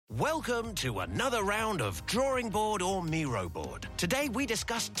Welcome to another round of Drawing Board or Miro Board. Today we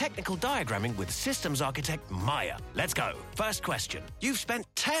discuss technical diagramming with systems architect Maya. Let's go. First question. You've spent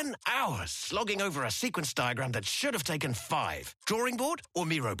 10 hours slogging over a sequence diagram that should have taken 5. Drawing board or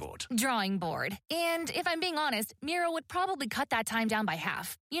Miro board? Drawing board. And if I'm being honest, Miro would probably cut that time down by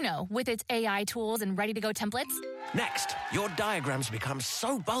half. You know, with its AI tools and ready-to-go templates. Next, your diagrams become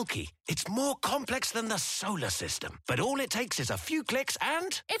so bulky, it's more complex than the solar system. But all it takes is a few clicks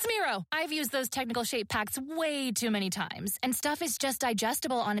and... It's Miro. I've used those technical shape packs way too many times, and stuff is just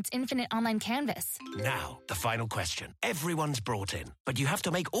digestible on its infinite online canvas. Now, the final question. Everyone's brought in, but you have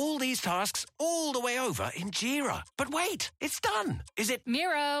to make all these tasks all the way over in Jira. But wait, it's done. Is it...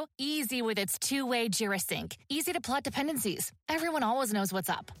 Miro. Easy with its two-way Jira sync. Easy to plot dependencies. Everyone always knows what's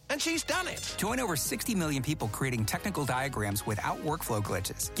up. And she's done it. Join over 60 million people creating technical diagrams without workflow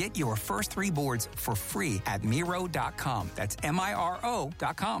glitches. Get your first 3 boards for free at Miro.com. That's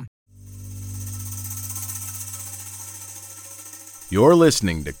Miro.com. You're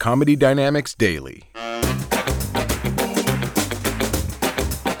listening to Comedy Dynamics Daily.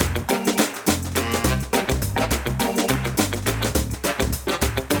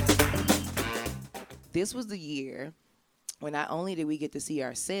 This was the year when not only did we get to see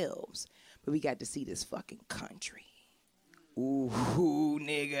ourselves, but we got to see this fucking country. Ooh,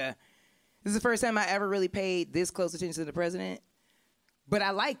 nigga. This is the first time I ever really paid this close attention to the president. But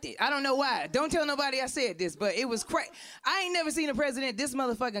I liked it. I don't know why. Don't tell nobody I said this, but it was crazy. I ain't never seen a president this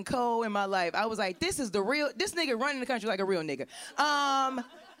motherfucking cold in my life. I was like, this nigga running the country like a real nigga.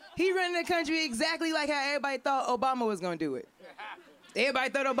 He running the country exactly like how everybody thought Obama was gonna do it. Everybody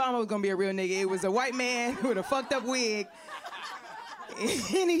thought Obama was gonna be a real nigga. It was a white man with a fucked up wig.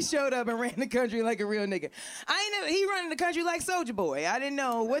 And he showed up and ran the country like a real nigga. He running the country like Soulja Boy. I didn't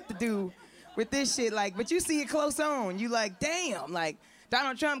know what to do with this shit, like, but you see it close on. You like, damn, like,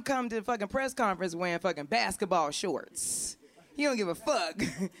 Donald Trump come to the fucking press conference wearing fucking basketball shorts. He don't give a fuck.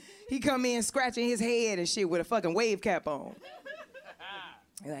 He come in scratching his head and shit with a fucking wave cap on.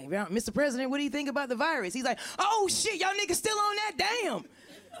 He's like, Mr. President, what do you think about the virus? He's like, oh shit, y'all niggas still on that? Damn.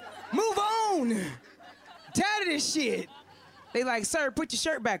 Move on. Tired of this shit. They like, sir, put your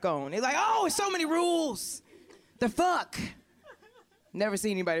shirt back on. They like, oh, it's so many rules. The fuck? Never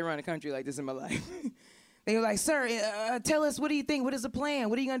seen anybody run a country like this in my life. They were like, sir, tell us, what do you think? What is the plan?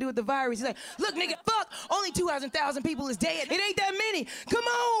 What are you gonna do with the virus? He's like, look, nigga, fuck, only 200,000 people is dead. It ain't that many. Come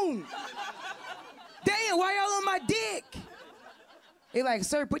on. Damn, why y'all on my dick? They like,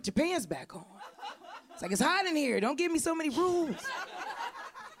 sir, put your pants back on. It's like, it's hot in here. Don't give me so many rules.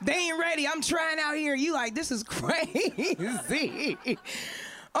 They ain't ready. I'm trying out here. You like, this is crazy.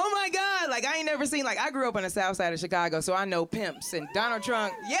 Oh my God, like I ain't never seen, like I grew up on the south side of Chicago, so I know pimps and Donald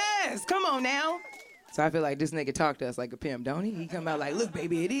Trump, yes, come on now. So I feel like this nigga talk to us like a pimp, don't he? He come out like, look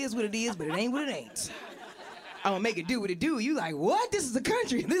baby, it is what it is, but it ain't what it ain't. I'm gonna make it do what it do. You like, what? This is a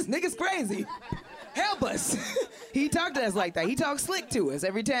country, this nigga's crazy. Help us. He talked to us like that. He talks slick to us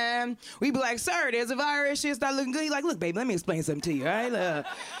every time. We be like, sir, there's a virus, shit start looking good. He like, look baby, let me explain something to you, all right?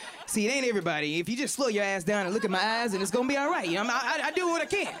 See, it ain't everybody. If you just slow your ass down and look at my eyes, and it's gonna be all right. You know, I do what I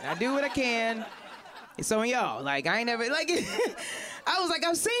can. I do what I can. It's on y'all. Like, I ain't never, like, I was like,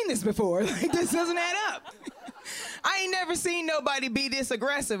 I've seen this before. Like, this doesn't add up. I ain't never seen nobody be this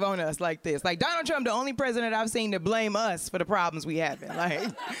aggressive on us like this. Like, Donald Trump, the only president I've seen to blame us for the problems we having. Like,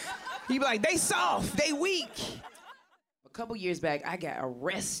 he be like, they soft, they weak. A couple years back, I got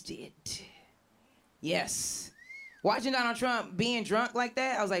arrested. Yes. Watching Donald Trump being drunk like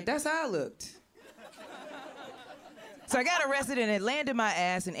that, I was like, that's how I looked. So I got arrested and it landed my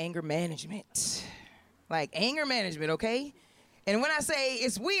ass in anger management. Like, anger management, okay? And when I say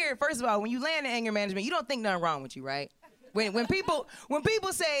it's weird, first of all, when you land in anger management, you don't think nothing wrong with you, right? When people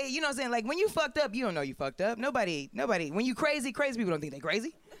say, you know what I'm saying, like when you fucked up, you don't know you fucked up. Nobody, when you crazy people don't think they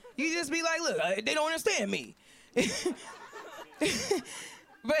crazy. You just be like, look, they don't understand me.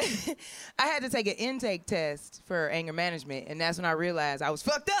 But I had to take an intake test for anger management, and that's when I realized I was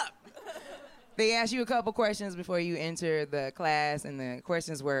fucked up. They ask you a couple questions before you enter the class, and the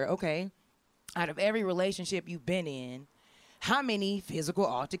questions were, okay, out of every relationship you've been in, how many physical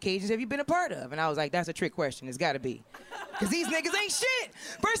altercations have you been a part of? And I was like, that's a trick question. It's got to be. Because these niggas ain't shit.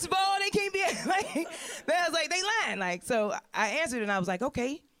 First of all, they can't be, like, I was like, they lying. Like, so I answered, and I was like,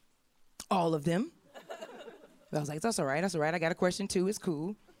 okay, all of them. I was like, that's all right. I got a question 2. It's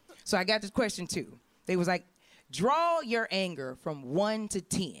cool. So I got this question 2. They was like, draw your anger from 1 to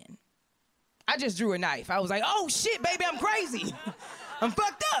 10. I just drew a knife. I was like, oh, shit, baby, I'm crazy. I'm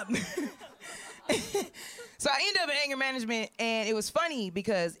fucked up. So I ended up in anger management, and it was funny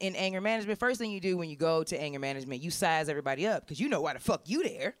because in anger management, first thing you do when you go to anger management, you size everybody up because you know why the fuck you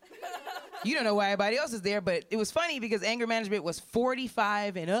there. You don't know why everybody else is there, but it was funny because anger management was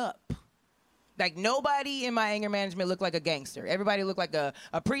 45 and up. Like, nobody in my anger management looked like a gangster. Everybody looked like a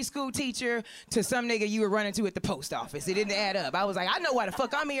preschool teacher to some nigga you were running to at the post office. It didn't add up. I was like, I know why the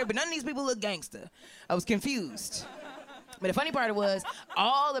fuck I'm here, but none of these people look gangster. I was confused. But the funny part was,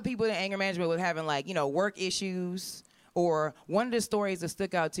 all the people in anger management were having, like, you know, work issues. Or one of the stories that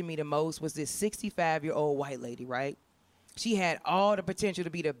stuck out to me the most was this 65-year-old white lady, right? She had all the potential to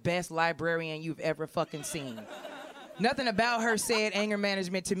be the best librarian you've ever fucking seen. Nothing about her said anger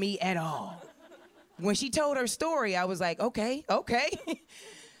management to me at all. When she told her story, I was like, okay.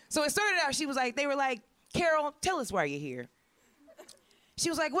 So it started out, they were like, Carol, tell us why you're here. She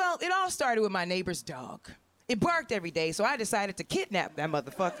was like, well, it all started with my neighbor's dog. It barked every day, so I decided to kidnap that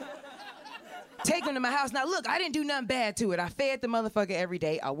motherfucker. Take him to my house. Now, look, I didn't do nothing bad to it. I fed the motherfucker every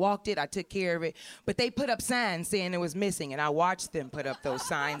day. I walked it. I took care of it. But they put up signs saying it was missing, and I watched them put up those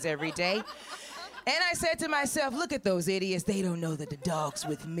signs every day. And I said to myself, look at those idiots. They don't know that the dog's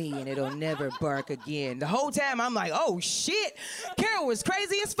with me and it'll never bark again. The whole time I'm like, oh, shit. Carol was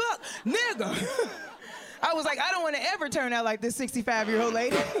crazy as fuck. Nigga. I was like, I don't want to ever turn out like this 65-year-old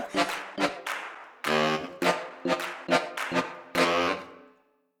lady.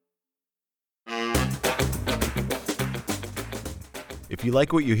 If you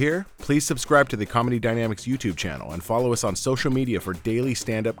like what you hear, please subscribe to the Comedy Dynamics YouTube channel and follow us on social media for daily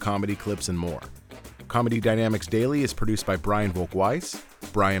stand-up comedy clips and more. Comedy Dynamics Daily is produced by Brian Volk-Weiss,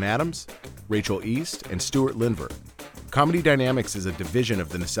 Brian Adams, Rachel East, and Stuart Linver. Comedy Dynamics is a division of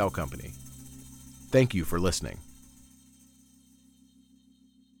the Nacelle Company. Thank you for listening.